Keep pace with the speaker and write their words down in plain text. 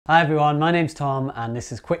Hi everyone, my name's Tom and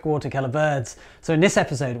this is Quick Watercolour Birds. So in this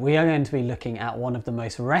episode we are going to be looking at one of the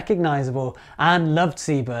most recognisable and loved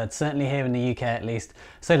seabirds, certainly here in the UK at least.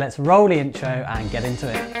 So let's roll the intro and get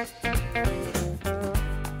into it.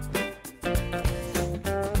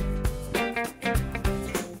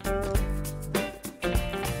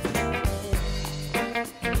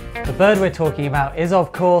 The bird we're talking about is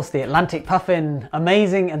of course the Atlantic Puffin.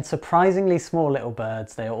 Amazing and surprisingly small little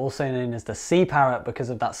birds. They are also known as the sea parrot because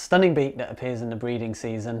of that stunning beak that appears in the breeding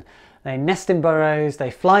season. They nest in burrows, they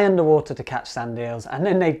fly underwater to catch sand eels, and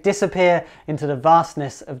then they disappear into the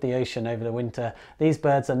vastness of the ocean over the winter. These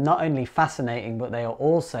birds are not only fascinating, but they are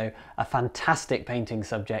also a fantastic painting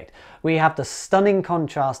subject. We have the stunning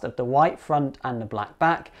contrast of the white front and the black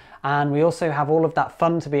back, and we also have all of that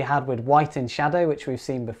fun to be had with white in shadow, which we've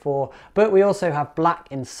seen before, but we also have black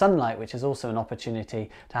in sunlight, which is also an opportunity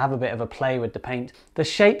to have a bit of a play with the paint. The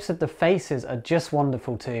shapes of the faces are just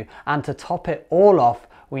wonderful too, and to top it all off,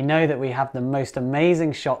 we know that we have the most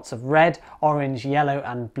amazing shots of red, orange, yellow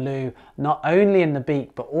and blue, not only in the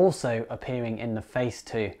beak but also appearing in the face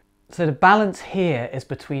too. So the balance here is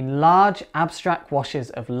between large abstract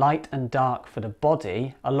washes of light and dark for the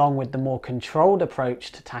body, along with the more controlled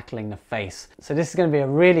approach to tackling the face. So this is going to be a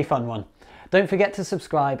really fun one. Don't forget to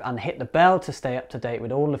subscribe and hit the bell to stay up to date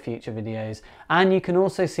with all the future videos. And you can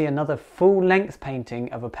also see another full-length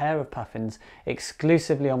painting of a pair of puffins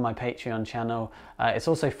exclusively on my Patreon channel. It's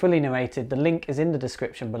also fully narrated. The link is in the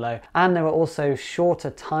description below. And there are also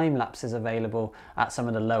shorter time lapses available at some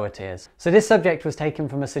of the lower tiers. So this subject was taken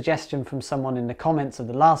from a suggestion from someone in the comments of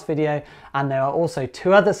the last video. And there are also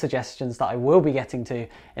two other suggestions that I will be getting to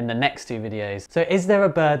in the next two videos. So is there a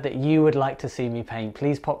bird that you would like to see me paint?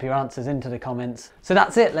 Please pop your answers into the comments. So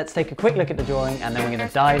that's it, let's take a quick look at the drawing and then we're going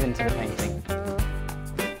to dive into the painting.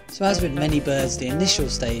 So as with many birds, the initial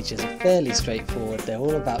stages are fairly straightforward. They're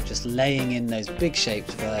all about just laying in those big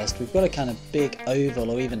shapes first. We've got a kind of big oval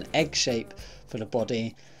or even egg shape for the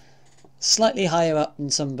body. Slightly higher up in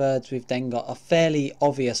some birds we've then got a fairly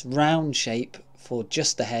obvious round shape for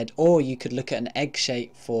just the head, or you could look at an egg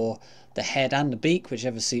shape for the head and the beak,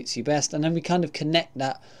 whichever suits you best, and then we kind of connect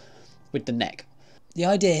that with the neck. The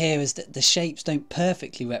idea here is that the shapes don't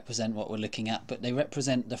perfectly represent what we're looking at, but they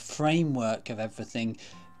represent the framework of everything,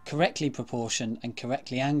 correctly proportioned and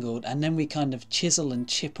correctly angled, and then we kind of chisel and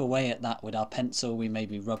chip away at that with our pencil. We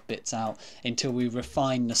maybe rub bits out until we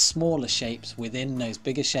refine the smaller shapes within those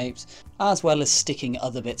bigger shapes, as well as sticking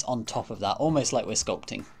other bits on top of that, almost like we're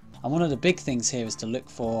sculpting. And one of the big things here is to look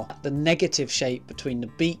for the negative shape between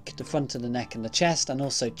the beak, the front of the neck and the chest, and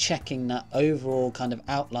also checking that overall kind of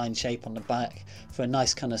outline shape on the back for a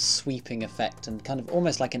nice kind of sweeping effect and kind of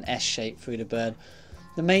almost like an S shape through the bird.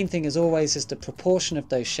 The main thing as always is the proportion of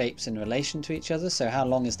those shapes in relation to each other. So how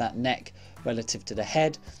long is that neck relative to the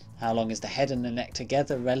head? How long is the head and the neck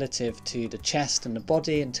together relative to the chest and the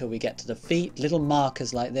body until we get to the feet? Little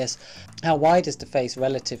markers like this. How wide is the face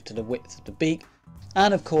relative to the width of the beak?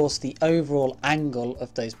 And of course the overall angle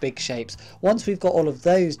of those big shapes. Once we've got all of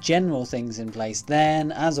those general things in place,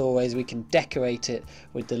 then as always we can decorate it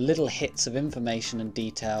with the little hits of information and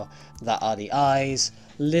detail that are the eyes,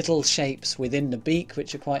 little shapes within the beak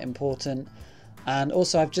which are quite important, and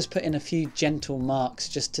also I've just put in a few gentle marks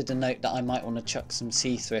just to denote that I might want to chuck some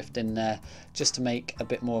sea thrift in there just to make a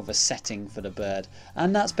bit more of a setting for the bird.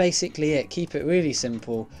 And that's basically it. Keep it really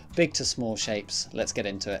simple, big to small shapes. Let's get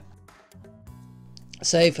into it.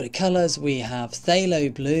 So for the colours we have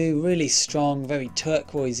phthalo blue, really strong, very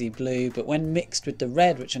turquoisey blue, but when mixed with the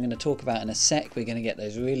red, which I'm going to talk about in a sec, we're going to get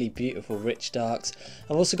those really beautiful rich darks.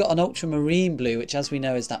 I've also got an ultramarine blue, which as we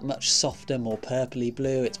know is that much softer, more purpley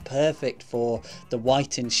blue. It's perfect for the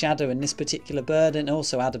white in shadow in this particular bird, and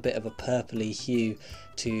also add a bit of a purpley hue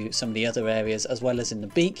to some of the other areas as well as in the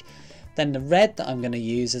beak. Then the red that I'm going to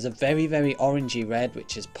use is a very orangey red,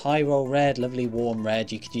 which is pyrrole red, lovely warm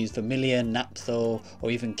red. You could use vermilion, naphthol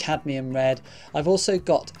or even cadmium red. I've also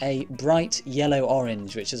got a bright yellow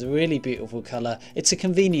orange, which is a really beautiful colour. It's a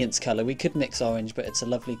convenience colour. We could mix orange, but it's a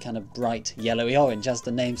lovely kind of bright yellowy orange as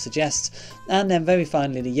the name suggests. And then very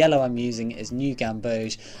finally the yellow I'm using is New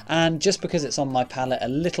Gamboge, and just because it's on my palette a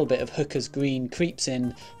little bit of Hooker's green creeps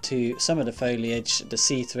in to some of the foliage, the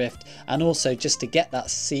sea thrift, and also just to get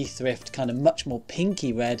that sea thrift kind of much more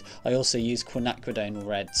pinky red, I also use quinacridone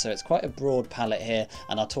red. So it's quite a broad palette here,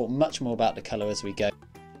 and I'll talk much more about the colour as we go.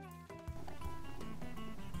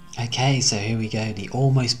 Okay, so here we go, the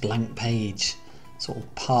almost blank page, sort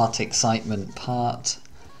of part excitement, part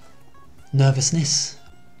nervousness,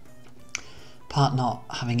 part not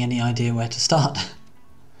having any idea where to start.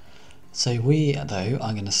 So we, though,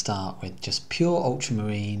 are going to start with just pure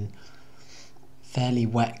ultramarine, fairly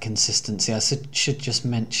wet consistency. I should just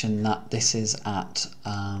mention that this is at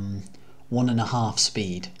 1.5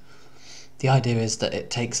 speed. The idea is that it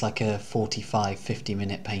takes like a 45-50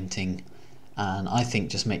 minute painting, and I think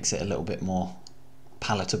just makes it a little bit more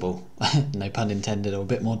palatable, no pun intended, or a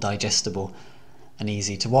bit more digestible and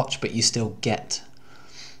easy to watch, but you still get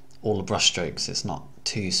all the brush strokes. It's not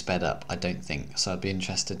too sped up, I don't think, so I'd be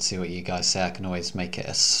interested to see what you guys say. I can always make it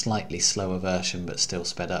a slightly slower version but still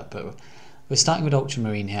sped up. But we're starting with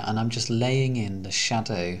ultramarine here, and I'm just laying in the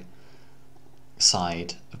shadow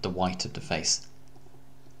side of the white of the face.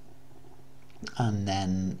 And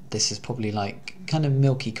then this is probably like kind of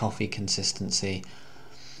milky coffee consistency,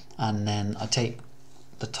 and then I take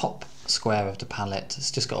the top square of the palette.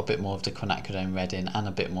 It's just got a bit more of the quinacridone red in and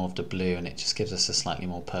a bit more of the blue, and it just gives us a slightly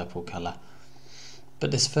more purple colour.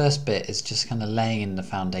 But this first bit is just kind of laying in the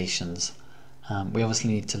foundations. We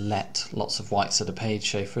obviously need to let lots of whites of the page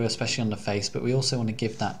show through, especially on the face, but we also want to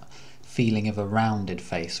give that feeling of a rounded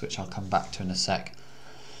face, which I'll come back to in a sec.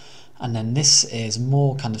 And then this is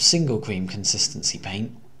more kind of single cream consistency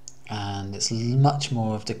paint, and it's much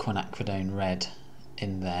more of the quinacridone red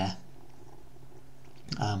in there,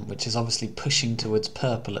 which is obviously pushing towards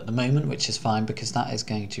purple at the moment, which is fine because that is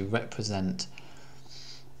going to represent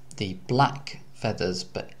the black feathers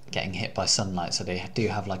but getting hit by sunlight, so they do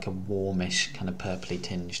have like a warmish kind of purpley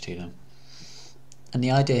tinge to them. And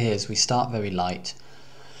the idea here is we start very light,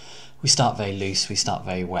 we start very loose, we start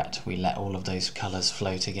very wet, we let all of those colours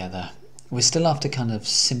flow together. We're still after kind of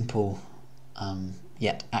simple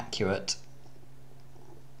yet accurate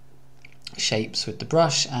shapes with the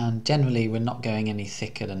brush, and generally we're not going any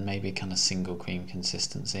thicker than maybe kind of single cream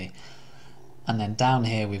consistency. And then down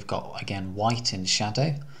here we've got again white in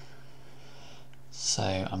shadow,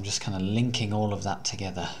 so I'm just kind of linking all of that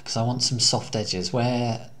together because I want some soft edges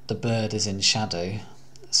where the bird is in shadow,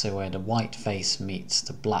 so where the white face meets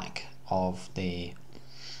the black of the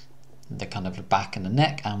kind of the back and the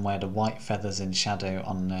neck, and where the white feathers in shadow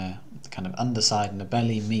on the kind of underside and the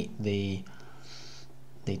belly meet the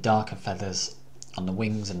darker feathers on the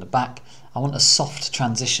wings and the back. I want a soft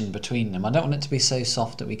transition between them. I don't want it to be so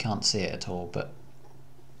soft that we can't see it at all, but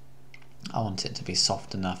I want it to be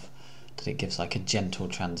soft enough that it gives like a gentle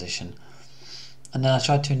transition. And then I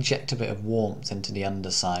tried to inject a bit of warmth into the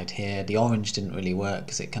underside here. The orange didn't really work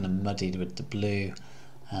because it kind of muddied with the blue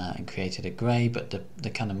and created a grey, but the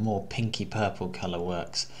kind of more pinky purple colour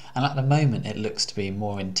works. And at the moment it looks to be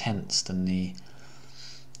more intense than the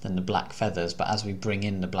black feathers, but as we bring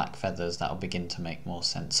in the black feathers that'll begin to make more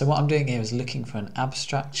sense. So what I'm doing here is looking for an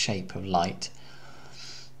abstract shape of light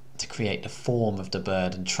to create the form of the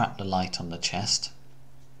bird and trap the light on the chest.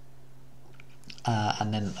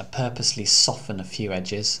 And then I purposely soften a few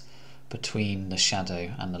edges between the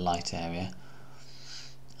shadow and the light area.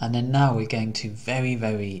 And then now we're going to very,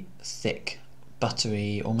 very thick,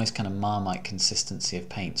 buttery, almost kind of Marmite consistency of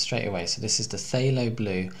paint straight away. So this is the phthalo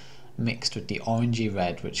blue mixed with the orangey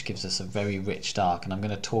red, which gives us a very rich dark, and I'm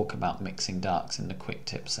going to talk about mixing darks in the quick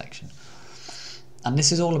tips section. And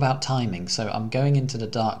this is all about timing, so I'm going into the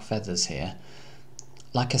dark feathers here.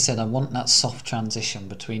 Like I said, I want that soft transition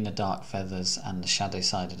between the dark feathers and the shadow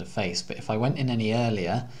side of the face, but if I went in any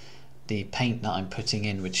earlier, the paint that I'm putting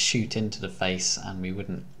in would shoot into the face and we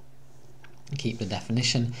wouldn't keep the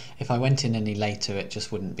definition. If I went in any later, it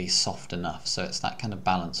just wouldn't be soft enough, so it's that kind of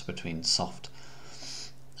balance between soft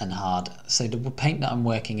and hard. So the paint that I'm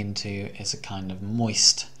working into is a kind of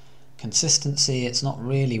moist consistency. It's not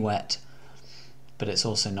really wet, but it's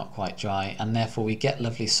also not quite dry, and therefore we get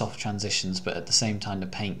lovely soft transitions, but at the same time the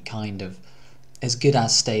paint kind of as good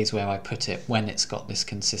as stays where I put it when it's got this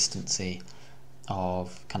consistency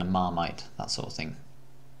of kind of Marmite, that sort of thing.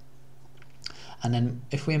 And then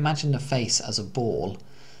if we imagine the face as a ball,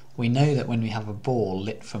 we know that when we have a ball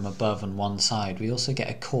lit from above on one side, we also get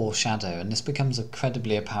a core shadow, and this becomes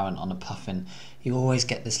incredibly apparent on a puffin. You always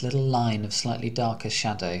get this little line of slightly darker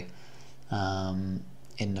shadow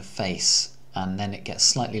in the face, and then it gets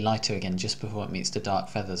slightly lighter again just before it meets the dark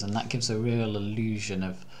feathers, and that gives a real illusion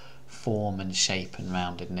of form and shape and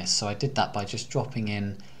roundedness. So I did that by just dropping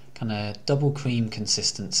in kind of double cream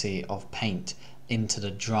consistency of paint into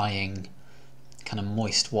the drying kind of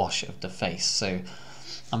moist wash of the face. So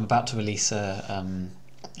I'm about to release a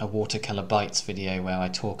watercolour bites video where I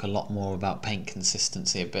talk a lot more about paint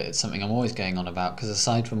consistency, but it's something I'm always going on about because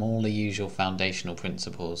aside from all the usual foundational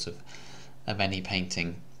principles of any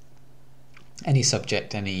painting, any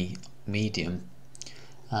subject, any medium,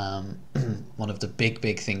 one of the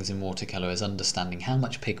big things in watercolour is understanding how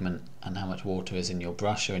much pigment and how much water is in your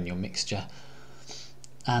brush or in your mixture,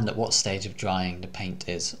 and at what stage of drying the paint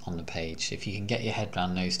is on the page. If you can get your head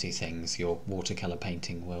around those two things, your watercolour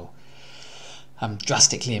painting will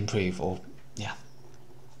drastically improve. Or yeah.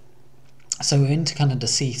 So we're into kind of the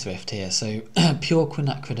sea thrift here. So pure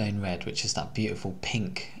quinacridone red, which is that beautiful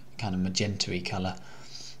pink kind of magenta-y colour.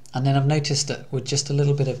 And then I've noticed that with just a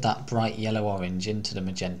little bit of that bright yellow orange into the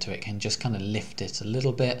magenta, it can just kind of lift it a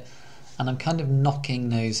little bit. And I'm kind of knocking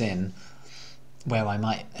those in where I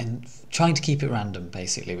might, and trying to keep it random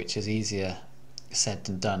basically, which is easier said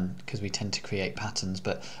than done because we tend to create patterns,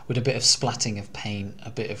 but with a bit of splatting of paint, a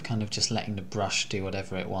bit of kind of just letting the brush do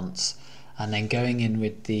whatever it wants, and then going in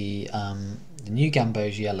with the new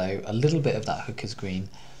gamboge yellow, a little bit of that hooker's green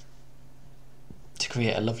to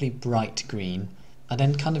create a lovely bright green, and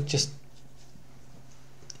then kind of just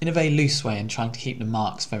in a very loose way and trying to keep the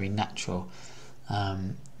marks very natural,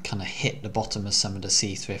 kind of hit the bottom of some of the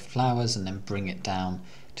sea thrift flowers and then bring it down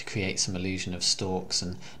to create some illusion of stalks,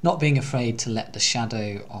 and not being afraid to let the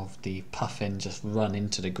shadow of the puffin just run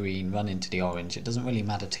into the green, run into the orange. It doesn't really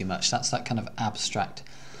matter too much. That's that kind of abstract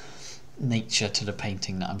nature to the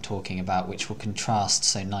painting that I'm talking about, which will contrast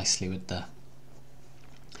so nicely with the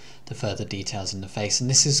further details in the face. And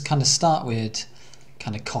this is kind of start with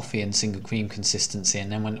kind of coffee and single cream consistency,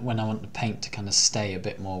 and then when I want the paint to kind of stay a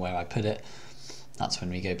bit more where I put it, that's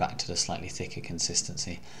when we go back to the slightly thicker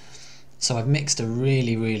consistency. So I've mixed a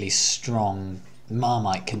really strong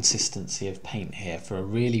Marmite consistency of paint here for a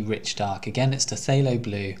really rich dark. Again, it's the phthalo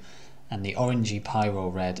blue and the orangey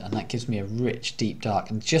pyrrole red, and that gives me a rich deep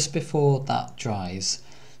dark. And just before that dries,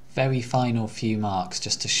 very final few marks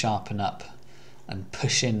just to sharpen up and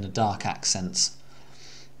push in the dark accents.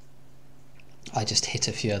 I just hit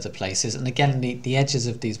a few other places, and again the edges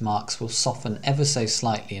of these marks will soften ever so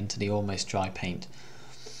slightly into the almost dry paint,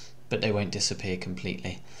 but they won't disappear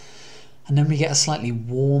completely. And then we get a slightly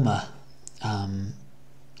warmer kind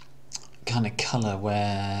of colour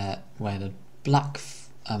where the black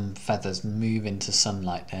feathers move into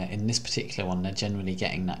sunlight there. In this particular one, they're generally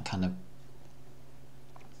getting that kind of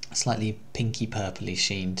slightly pinky purpley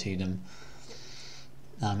sheen to them.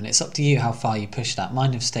 And it's up to you how far you push that.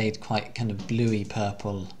 Mine have stayed quite kind of bluey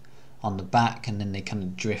purple on the back, and then they kind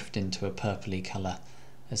of drift into a purpley colour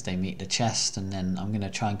as they meet the chest, and then I'm going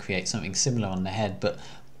to try and create something similar on the head. But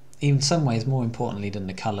in some ways, more importantly than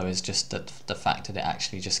the colour is just that the fact that it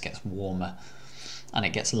actually just gets warmer and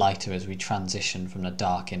it gets lighter as we transition from the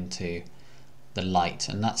dark into the light.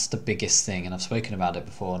 And that's the biggest thing, and I've spoken about it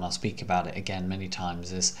before and I'll speak about it again many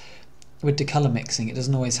times, is with the colour mixing, it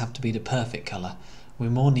doesn't always have to be the perfect colour. We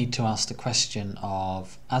more need to ask the question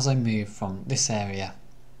of, as I move from this area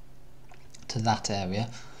to that area,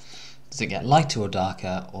 does it get lighter or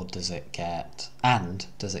darker, or does it get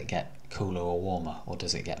cooler or warmer, or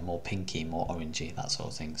does it get more pinky, more orangey, that sort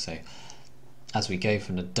of thing. So as we go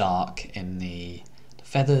from the dark in the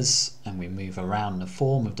feathers and we move around the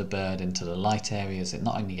form of the bird into the light areas, it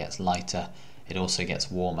not only gets lighter, it also gets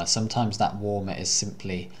warmer. Sometimes that warmer is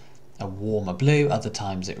simply a warmer blue, other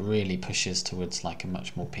times it really pushes towards like a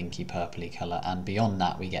much more pinky purpley colour, and beyond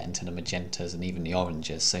that we get into the magentas and even the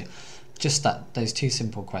oranges. So just those two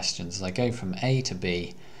simple questions as I go from A to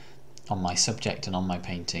B on my subject and on my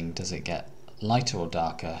painting. Does it get lighter or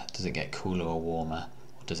darker? Does it get cooler or warmer?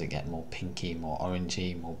 Or does it get more pinky, more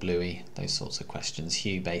orangey, more bluey? Those sorts of questions,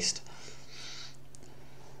 hue based.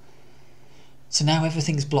 So now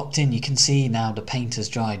everything's blocked in. You can see now the paint has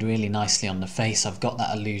dried really nicely on the face. I've got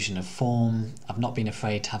that illusion of form. I've not been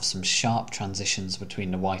afraid to have some sharp transitions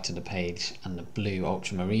between the white of the page and the blue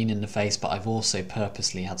ultramarine in the face, but I've also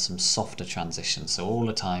purposely had some softer transitions. So all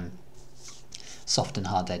the time, soft and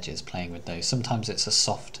hard edges, playing with those. Sometimes it's a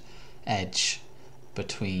soft edge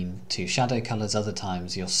between two shadow colours, other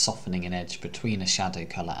times you're softening an edge between a shadow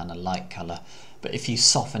colour and a light colour. But if you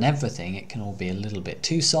soften everything, it can all be a little bit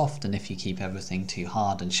too soft, and if you keep everything too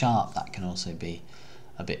hard and sharp, that can also be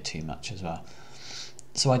a bit too much as well.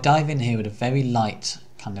 So I dive in here with a very light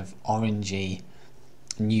kind of orangey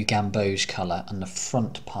new gamboge colour on the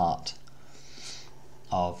front part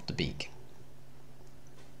of the beak.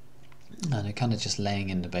 And I'm kind of just laying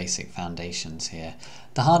in the basic foundations here.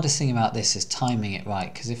 The hardest thing about this is timing it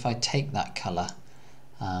right, because if I take that colour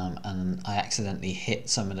and I accidentally hit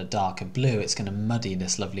some of the darker blue, it's going to muddy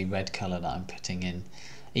this lovely red colour that I'm putting in.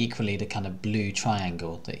 Equally, the kind of blue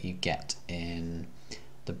triangle that you get in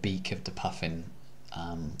the beak of the puffin,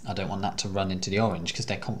 I don't want that to run into the orange, because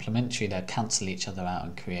they're complementary, they'll cancel each other out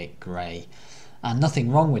and create grey. And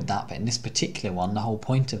nothing wrong with that, but in this particular one, the whole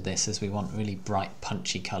point of this is we want really bright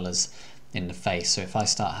punchy colours in the face. So if I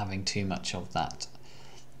start having too much of that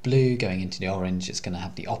blue going into the orange, it's going to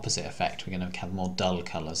have the opposite effect. We're going to have more dull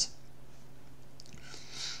colours.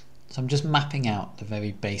 So I'm just mapping out the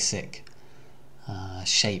very basic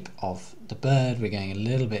shape of the bird. We're going a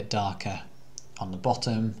little bit darker on the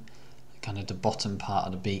bottom, kind of the bottom part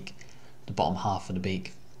of the beak, the bottom half of the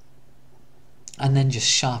beak, and then just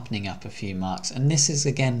sharpening up a few marks. And this is,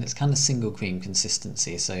 again, it's kind of single cream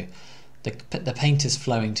consistency, so the paint is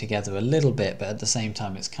flowing together a little bit, but at the same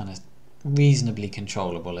time it's kind of reasonably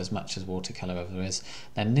controllable, as much as watercolour ever is.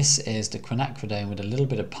 Then this is the quinacridone with a little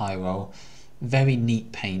bit of pyrrole, very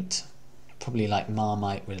neat paint, probably like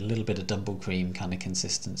Marmite with a little bit of double cream kind of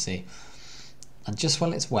consistency. And just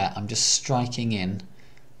while it's wet, I'm just striking in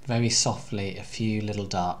very softly a few little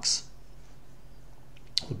darks,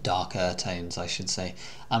 or darker tones I should say.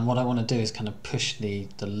 And what I want to do is kind of push the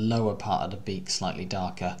lower part of the beak slightly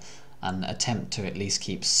darker, and attempt to at least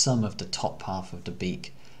keep some of the top half of the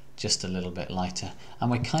beak just a little bit lighter.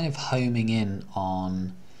 And we're kind of homing in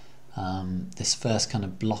on this first kind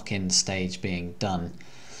of block in stage being done.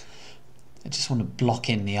 I just want to block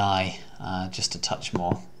in the eye just a touch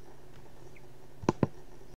more.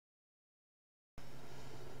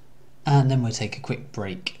 And then we'll take a quick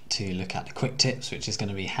break to look at the quick tips, which is going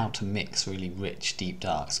to be how to mix really rich deep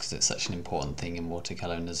darks, because it's such an important thing in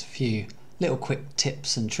watercolour, and there's a few little quick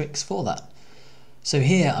tips and tricks for that. So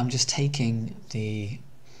here I'm just taking the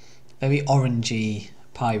very orangey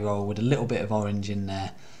pyrrole with a little bit of orange in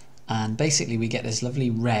there, and basically we get this lovely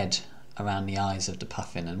red around the eyes of the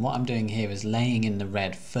puffin. And what I'm doing here is laying in the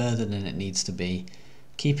red further than it needs to be,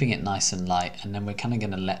 keeping it nice and light, and then we're kind of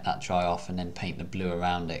going to let that dry off and then paint the blue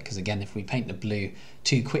around it, because again, if we paint the blue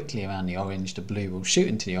too quickly around the orange, the blue will shoot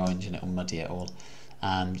into the orange and it will muddy it all.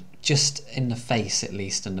 And just in the face at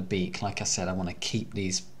least, and the beak, like I said, I want to keep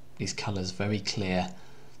these colours very clear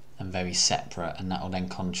and very separate, and that will then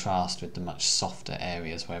contrast with the much softer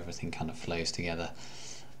areas where everything kind of flows together.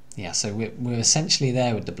 Yeah, so we're essentially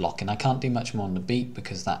there with the block, and I can't do much more on the beak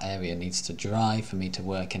because that area needs to dry for me to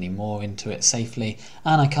work any more into it safely,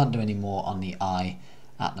 and I can't do any more on the eye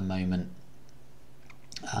at the moment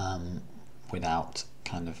without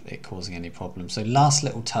kind of it causing any problems. So last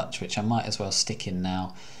little touch, which I might as well stick in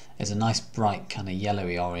now, is a nice bright kind of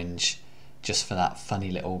yellowy orange, just for that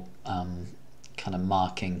funny little kind of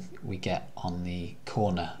marking we get on the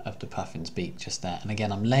corner of the puffin's beak just there. And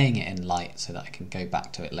again, I'm laying it in light so that I can go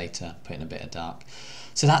back to it later, put in a bit of dark.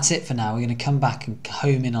 So that's it for now. We're going to come back and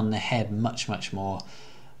home in on the head much more,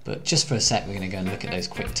 but just for a sec we're going to go and look at those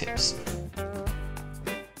quick tips.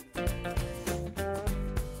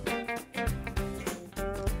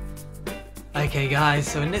 Okay guys,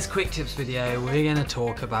 so in this quick tips video we're going to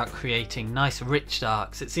talk about creating nice rich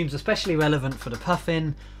darks. It seems especially relevant for the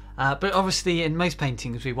puffin, but obviously in most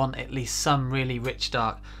paintings we want at least some really rich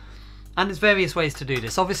dark, and there's various ways to do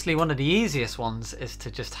this. Obviously one of the easiest ones is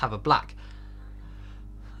to just have a black.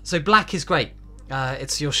 So black is great.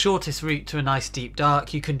 It's your shortest route to a nice deep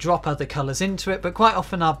dark. You can drop other colours into it, but quite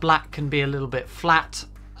often our black can be a little bit flat,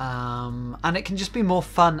 and it can just be more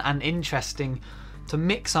fun and interesting to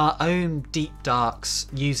mix our own deep darks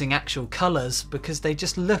using actual colours, because they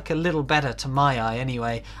just look a little better to my eye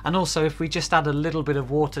anyway. And also if we just add a little bit of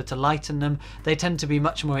water to lighten them, they tend to be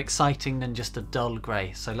much more exciting than just a dull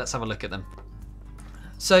grey. So let's have a look at them.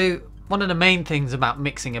 So one of the main things about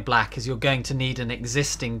mixing a black is you're going to need an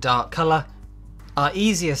existing dark colour. Our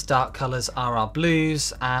easiest dark colours are our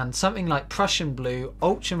blues, and something like Prussian blue,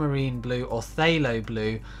 ultramarine blue or phthalo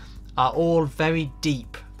blue are all very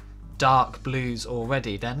deep dark blues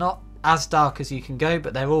already. They're not as dark as you can go,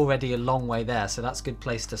 but they're already a long way there, so that's a good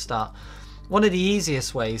place to start. One of the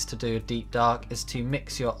easiest ways to do a deep dark is to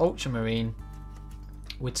mix your ultramarine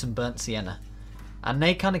with some burnt sienna, and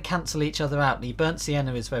they kind of cancel each other out. The burnt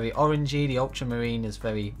sienna is very orangey, the ultramarine is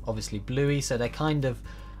very obviously bluey, so they're kind of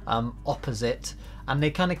opposite, and they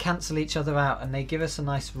kind of cancel each other out, and they give us a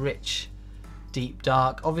nice rich deep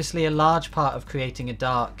dark. Obviously a large part of creating a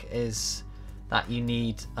dark is that you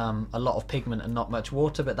need a lot of pigment and not much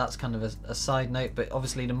water, but that's kind of a side note. But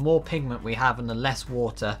obviously the more pigment we have and the less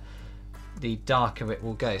water, the darker it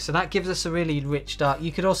will go. So that gives us a really rich dark.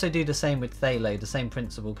 You could also do the same with phthalo. The same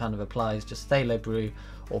principle kind of applies, just phthalo blue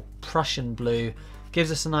or Prussian blue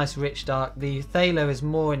gives us a nice rich dark. The phthalo is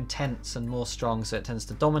more intense and more strong, so it tends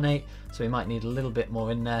to dominate, so we might need a little bit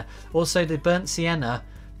more in there. Also the burnt sienna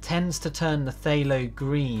tends to turn the phthalo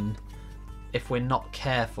green if we're not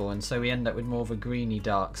careful, and so we end up with more of a greeny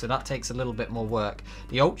dark, so that takes a little bit more work.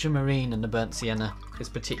 The ultramarine and the burnt sienna is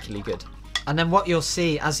particularly good. And then what you'll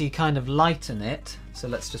see as you kind of lighten it, so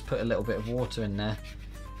let's just put a little bit of water in there,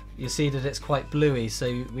 you'll see that it's quite bluey,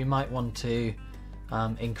 so we might want to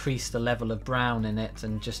increase the level of brown in it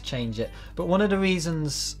and just change it. But one of the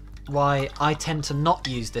reasons why I tend to not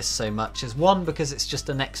use this so much is, one, because it's just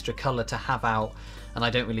an extra colour to have out and I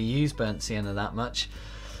don't really use burnt sienna that much.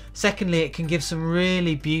 Secondly, it can give some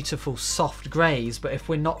really beautiful soft greys, but if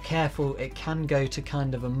we're not careful it can go to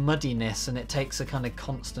kind of a muddiness, and it takes a kind of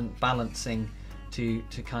constant balancing to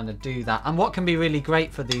kind of do that. And what can be really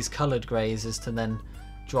great for these coloured greys is to then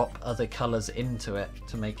drop other colours into it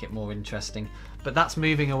to make it more interesting. But that's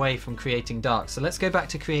moving away from creating darks. So let's go back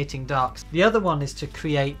to creating darks. The other one is to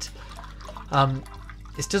create,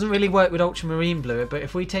 this doesn't really work with ultramarine blue, but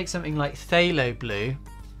if we take something like phthalo blue,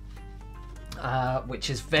 which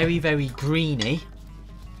is very, very greeny,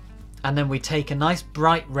 and then we take a nice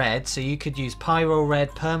bright red, so you could use pyrrole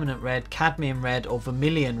red, permanent red, cadmium red, or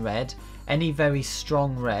vermilion red, any very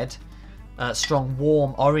strong red, strong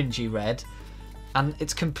warm orangey red, and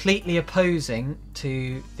it's completely opposing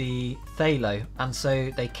to the phthalo, and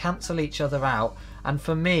so they cancel each other out. And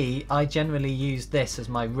for me, I generally use this as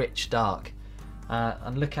my rich dark,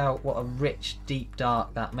 and look out what a rich deep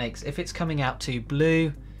dark that makes. If it's coming out too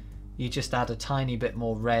blue, you just add a tiny bit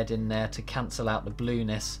more red in there to cancel out the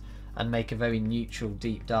blueness and make a very neutral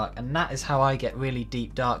deep dark, and that is how I get really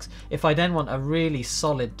deep darks. If I then want a really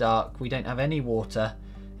solid dark, we don't have any water,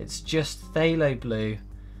 it's just phthalo blue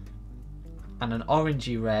and an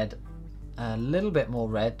orangey red, a little bit more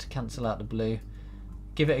red to cancel out the blue.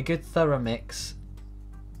 Give it a good thorough mix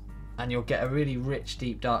and you'll get a really rich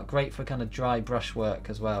deep dark, great for kind of dry brush work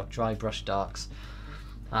as well, dry brush darks.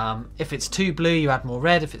 If it's too blue you add more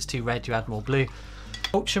red, if it's too red you add more blue.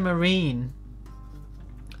 Ultramarine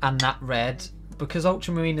and that red, because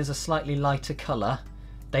ultramarine is a slightly lighter colour,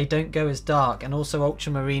 they don't go as dark, and also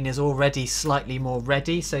ultramarine is already slightly more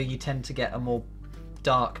reddy, so you tend to get a more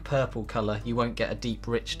dark purple colour. You won't get a deep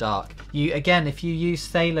rich dark. Again, if you use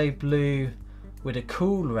phthalo blue with a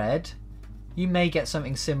cool red, you may get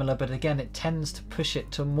something similar, but again it tends to push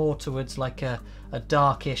it to more towards like a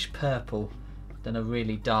darkish purple than a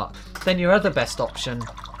really dark. Then your other best option,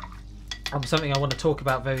 something I want to talk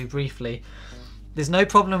about very briefly, there's no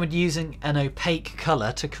problem with using an opaque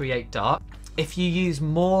colour to create dark. If you use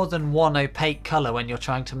more than one opaque colour when you're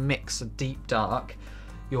trying to mix a deep dark,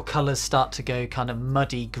 your colours start to go kind of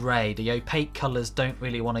muddy grey. The opaque colours don't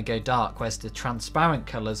really want to go dark, whereas the transparent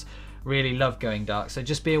colours really love going dark. So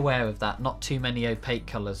just be aware of that, not too many opaque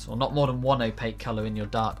colours, or not more than one opaque colour in your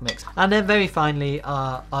dark mix. And then very finally,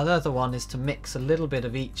 our other one is to mix a little bit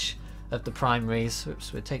of each of the primaries.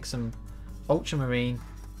 Oops, we'll take some ultramarine.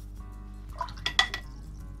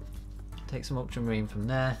 Take some ultramarine from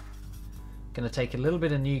there. Going to take a little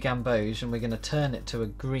bit of new gamboge and we're going to turn it to a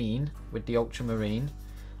green with the ultramarine,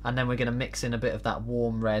 and then we're going to mix in a bit of that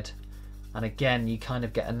warm red, and again you kind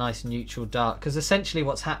of get a nice neutral dark, because essentially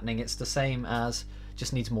what's happening, it's the same as,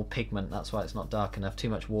 just needs more pigment, that's why it's not dark enough, too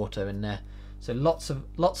much water in there. So lots of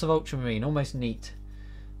ultramarine, almost neat,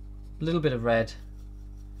 a little bit of red,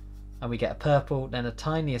 and we get a purple, then a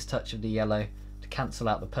tiniest touch of the yellow to cancel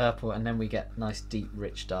out the purple, and then we get nice deep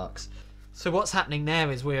rich darks. So what's happening there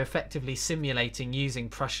is we're effectively simulating using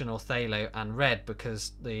Prussian or phthalo and red,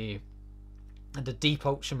 because the deep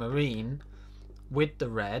ultramarine with the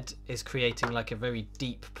red is creating like a very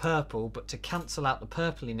deep purple, but to cancel out the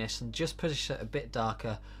purpliness and just push it a bit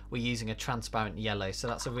darker, we're using a transparent yellow. So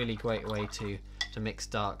that's a really great way to mix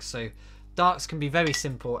darks. So darks can be very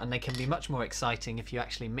simple, and they can be much more exciting if you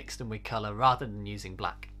actually mix them with colour rather than using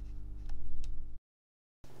black.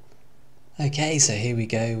 Okay, so here we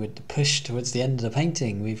go with the push towards the end of the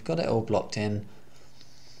painting. We've got it all blocked in.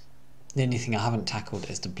 The only thing I haven't tackled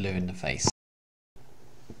is the blue in the face.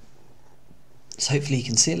 So hopefully you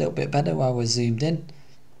can see a little bit better while we're zoomed in.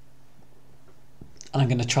 And I'm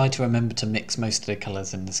going to try to remember to mix most of the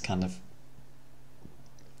colours in this kind of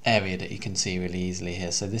area that you can see really easily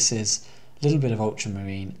here. So this is a little bit of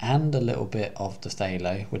ultramarine and a little bit of the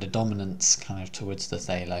phthalo, with a dominance kind of towards the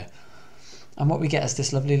phthalo. And what we get is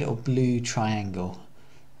this lovely little blue triangle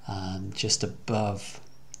just above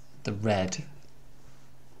the red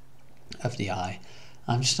of the eye.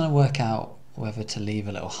 I'm just going to work out whether to leave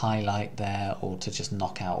a little highlight there or to just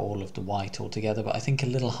knock out all of the white altogether, but I think a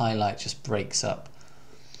little highlight just breaks up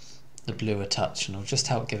the blue a touch and will just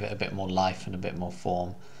help give it a bit more life and a bit more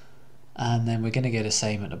form. And then we're going to go the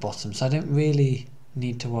same at the bottom, so I don't really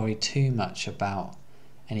need to worry too much about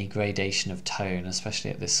any gradation of tone, especially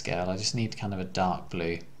at this scale. I just need kind of a dark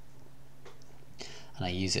blue, and I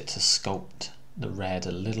use it to sculpt the red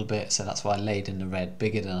a little bit, so that's why I laid in the red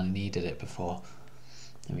bigger than I needed it before,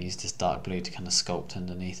 and we use this dark blue to kind of sculpt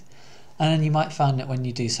underneath. And then you might find that when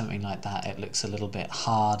you do something like that, it looks a little bit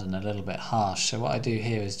hard and a little bit harsh. So what I do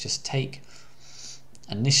here is just take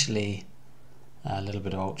initially a little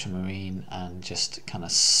bit of ultramarine, and just kind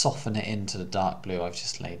of soften it into the dark blue I've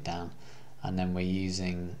just laid down. And then we're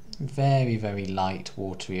using very, very light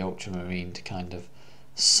watery ultramarine to kind of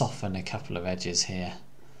soften a couple of edges here.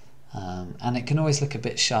 And it can always look a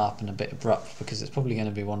bit sharp and a bit abrupt because it's probably going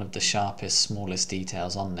to be one of the sharpest, smallest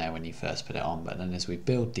details on there when you first put it on, but then as we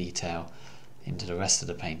build detail into the rest of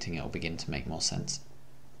the painting, it will begin to make more sense.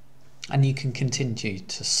 And you can continue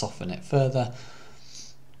to soften it further,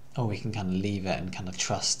 or we can kind of leave it and kind of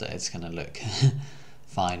trust that it's going to look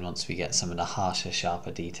fine once we get some of the harsher,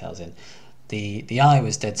 sharper details in. The eye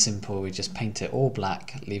was dead simple. We just paint it all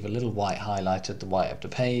black, leave a little white highlight at the white of the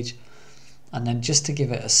page, and then just to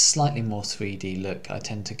give it a slightly more 3D look, I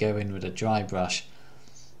tend to go in with a dry brush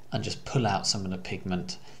and just pull out some of the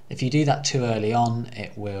pigment. If you do that too early on,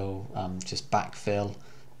 it will just backfill,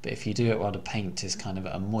 but if you do it while the paint is kind of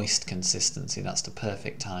at a moist consistency, that's the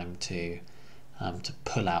perfect time to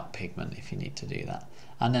pull out pigment if you need to do that.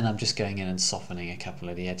 And then I'm just going in and softening a couple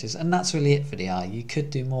of the edges, and that's really it for the eye. You could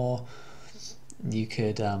do more. You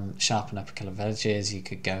could sharpen up a couple of edges, you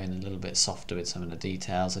could go in a little bit softer with some of the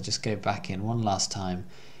details. I just go back in one last time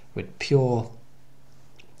with pure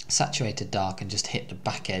saturated dark and just hit the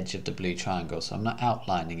back edge of the blue triangle. So I'm not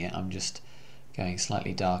outlining it, I'm just going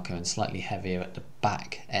slightly darker and slightly heavier at the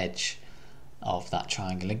back edge of that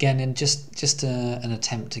triangle. Again, in just an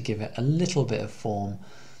attempt to give it a little bit of form,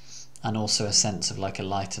 and also a sense of like a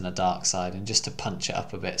light and a dark side, and just to punch it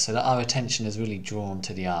up a bit so that our attention is really drawn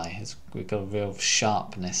to the eye. We've got a real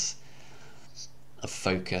sharpness of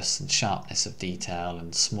focus and sharpness of detail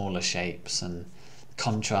and smaller shapes and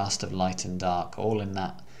contrast of light and dark all in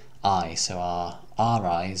that eye, so our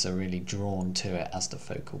eyes are really drawn to it as the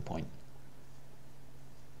focal point.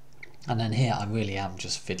 And then here I really am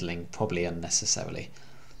just fiddling, probably unnecessarily.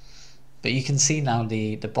 But you can see now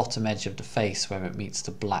the bottom edge of the face where it meets the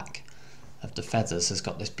black of the feathers has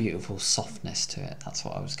got this beautiful softness to it. That's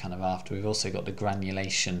what I was kind of after. We've also got the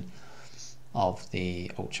granulation of the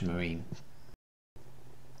ultramarine.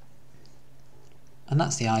 And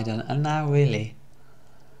that's the eye done. And now really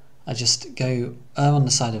I just go on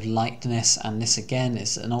the side of lightness, and this again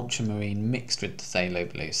is an ultramarine mixed with the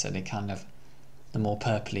phthalo blue, so they kind of, the more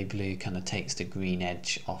purpley blue kind of takes the green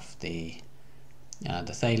edge off the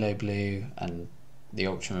phthalo blue, and the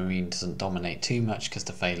ultramarine doesn't dominate too much because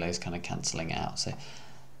the phthalo is kind of cancelling out. So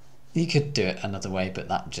you could do it another way, but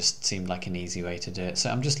that just seemed like an easy way to do it.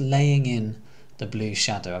 So I'm just laying in the blue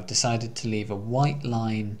shadow. I've decided to leave a white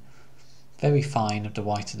line, very fine, of the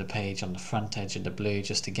white of the page on the front edge of the blue,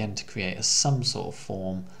 just again to create some sort of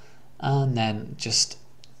form, and then just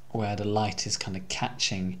where the light is kind of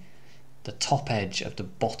catching the top edge of the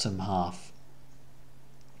bottom half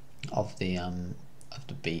of the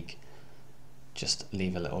beak, just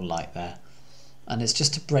leave a little light there. And it's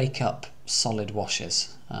just to break up solid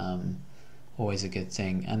washes, always a good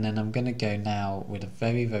thing. And then I'm going to go now with a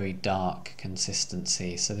very, very dark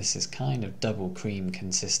consistency. So this is kind of double cream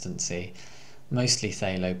consistency, mostly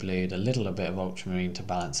phthalo blue, a little bit of ultramarine to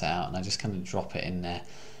balance it out, and I just kind of drop it in there.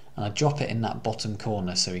 And I drop it in that bottom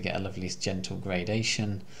corner so we get a lovely gentle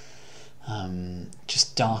gradation.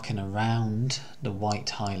 Just darken around the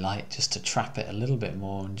white highlight just to trap it a little bit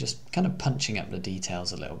more, and just kind of punching up the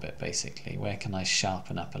details a little bit. Basically, where can I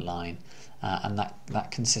sharpen up a line, and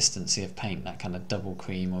that consistency of paint, that kind of double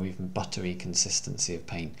cream or even buttery consistency of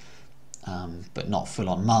paint, but not full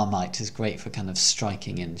on Marmite, is great for kind of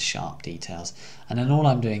striking in sharp details. And then all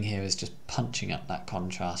I'm doing here is just punching up that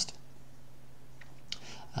contrast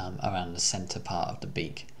around the center part of the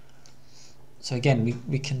beak. So again,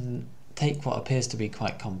 we can take what appears to be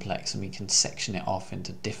quite complex and we can section it off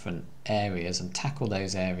into different areas and tackle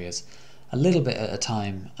those areas a little bit at a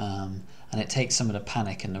time, and it takes some of the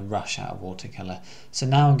panic and the rush out of watercolour. So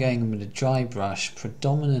now I'm going in with a dry brush,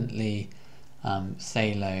 predominantly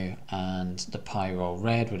phthalo and the Pyrrole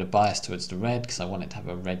red, with a bias towards the red because I want it to have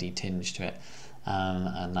a reddy tinge to it,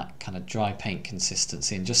 and that kind of dry paint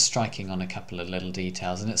consistency, and just striking on a couple of little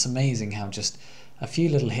details. And it's amazing how just a few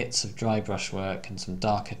little hits of dry brush work and some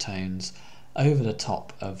darker tones over the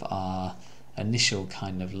top of our initial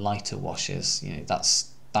kind of lighter washes, you know,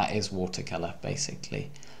 that is watercolour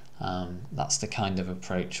basically. That's the kind of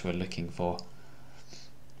approach we're looking for.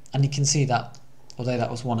 And you can see that although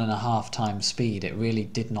that was 1.5 times speed, it really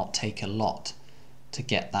did not take a lot to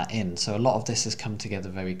get that in. So a lot of this has come together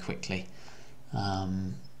very quickly.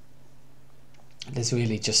 There's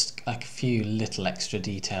really just like a few little extra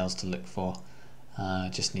details to look for.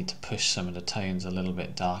 Just need to push some of the tones a little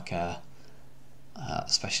bit darker,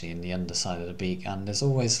 especially in the underside of the beak, and there's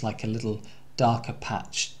always like a little darker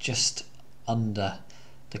patch just under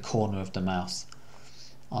the corner of the mouth,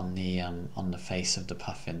 on the face of the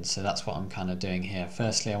puffin. So that's what I'm kind of doing here.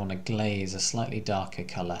 Firstly, I want to glaze a slightly darker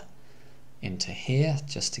colour into here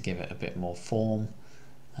just to give it a bit more form.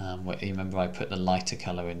 Remember I put the lighter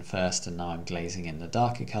colour in first and now I'm glazing in the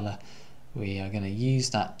darker colour. We are going to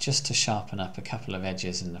use that just to sharpen up a couple of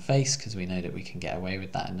edges in the face, because we know that we can get away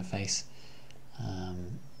with that in the face.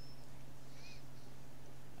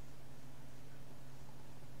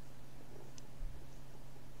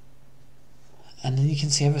 And then you can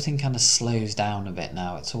see everything kind of slows down a bit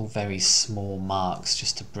now. It's all very small marks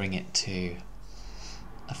just to bring it to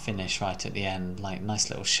a finish right at the end, like nice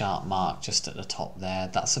little sharp mark just at the top there.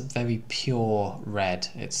 That's a very pure red.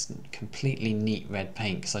 It's completely neat red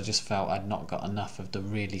paint, because I just felt I'd not got enough of the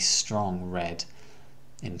really strong red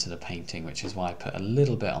into the painting, which is why I put a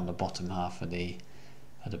little bit on the bottom half of the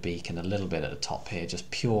beak and a little bit at the top here, just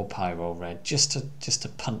pure pyrrole red, just to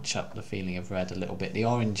punch up the feeling of red a little bit. The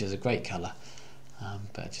orange is a great colour,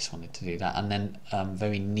 but I just wanted to do that. And then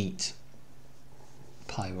very neat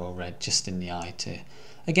pyrrole red just in the eye to,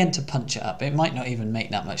 again, to punch it up. It might not even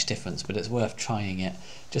make that much difference, but it's worth trying it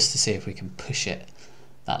just to see if we can push it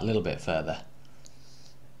that little bit further.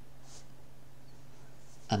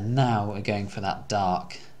 And now we're going for that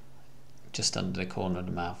dark just under the corner of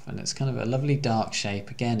the mouth, and it's kind of a lovely dark shape.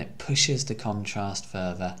 Again, it pushes the contrast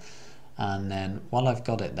further. And then while I've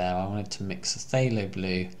got it there, I wanted to mix a phthalo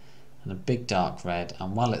blue and a big dark red,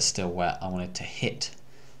 and while it's still wet, I wanted to hit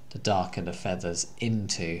the darker the feathers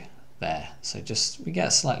into there. So just, we get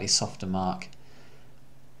a slightly softer mark,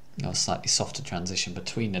 or slightly softer transition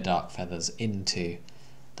between the dark feathers into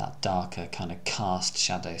that darker kind of cast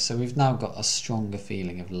shadow. So we've now got a stronger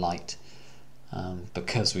feeling of light,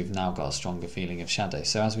 because we've now got a stronger feeling of shadow.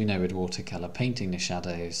 So as we know with watercolour, painting the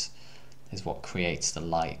shadows is what creates the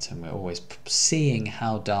light, and we're always seeing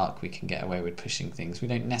how dark we can get away with pushing things. We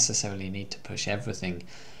don't necessarily need to push everything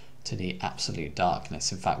to the absolute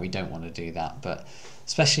darkness. In fact, we don't want to do that, but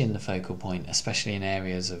especially in the focal point, especially in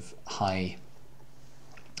areas of high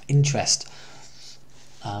interest,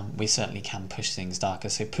 we certainly can push things darker.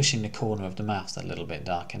 So pushing the corner of the mouth a little bit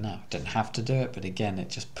darker now. Don't have to do it, but again, it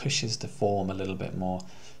just pushes the form a little bit more,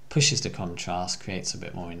 pushes the contrast, creates a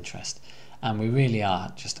bit more interest. And we really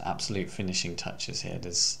are just absolute finishing touches here.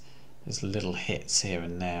 There's little hits here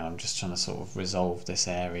and there. I'm just trying to sort of resolve this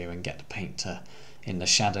area and get the paint in the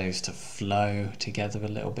shadows to flow together a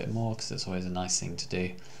little bit more, because it's always a nice thing to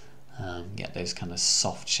do. Get those kind of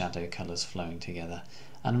soft shadow colours flowing together.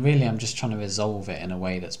 And really I'm just trying to resolve it in a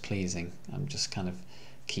way that's pleasing. I'm just kind of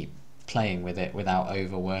keep playing with it without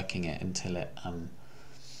overworking it until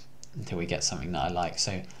we get something that I like.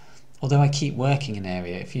 So although I keep working an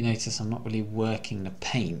area, if you notice I'm not really working the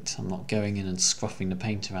paint, I'm not going in and scruffing the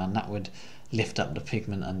paint around. That would lift up the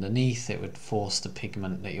pigment underneath, it would force the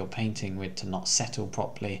pigment that you're painting with to not settle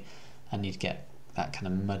properly, and you'd get that kind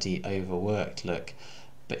of muddy, overworked look.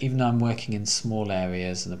 But even though I'm working in small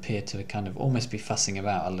areas and appear to kind of almost be fussing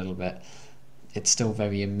about a little bit, it's still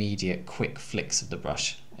very immediate, quick flicks of the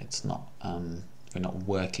brush. It's not, we're not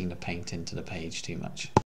working the paint into the page too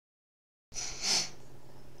much.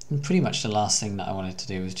 And pretty much the last thing that I wanted to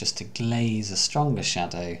do was just to glaze a stronger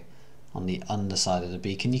shadow on the underside of the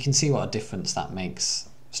beak, and you can see what a difference that makes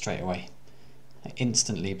straight away.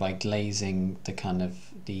 Instantly, by glazing the kind of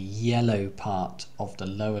the yellow part of the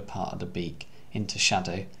lower part of the beak into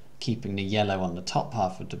shadow, keeping the yellow on the top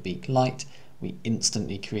half of the beak light, we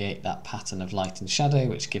instantly create that pattern of light and shadow,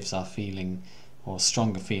 which gives our feeling, or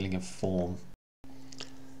stronger feeling, of form.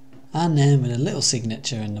 And then with a little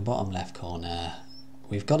signature in the bottom left corner,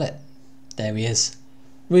 we've got it. There he is.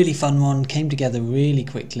 Really fun one, came together really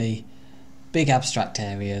quickly. Big abstract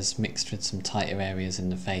areas mixed with some tighter areas in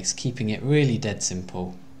the face, keeping it really dead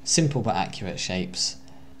simple. Simple but accurate shapes,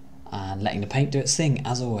 and letting the paint do its thing,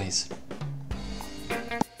 as always.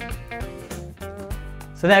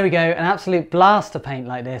 So there we go, an absolute blast to paint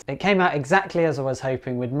like this. It came out exactly as I was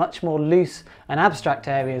hoping, with much more loose and abstract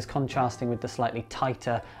areas contrasting with the slightly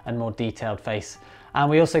tighter and more detailed face. And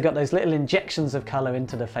we also got those little injections of colour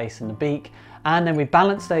into the face and the beak, and then we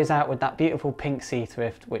balanced those out with that beautiful pink sea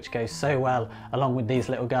thrift, which goes so well along with these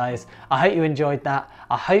little guys. I hope you enjoyed that.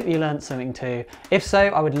 I hope you learned something too. If so,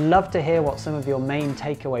 I would love to hear what some of your main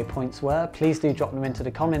takeaway points were. Please do drop them into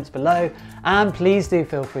the comments below, and please do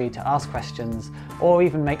feel free to ask questions or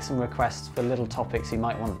even make some requests for little topics you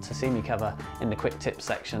might want to see me cover in the quick tips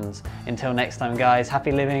sections. Until next time guys,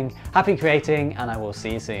 happy living, happy creating, and I will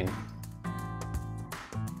see you soon.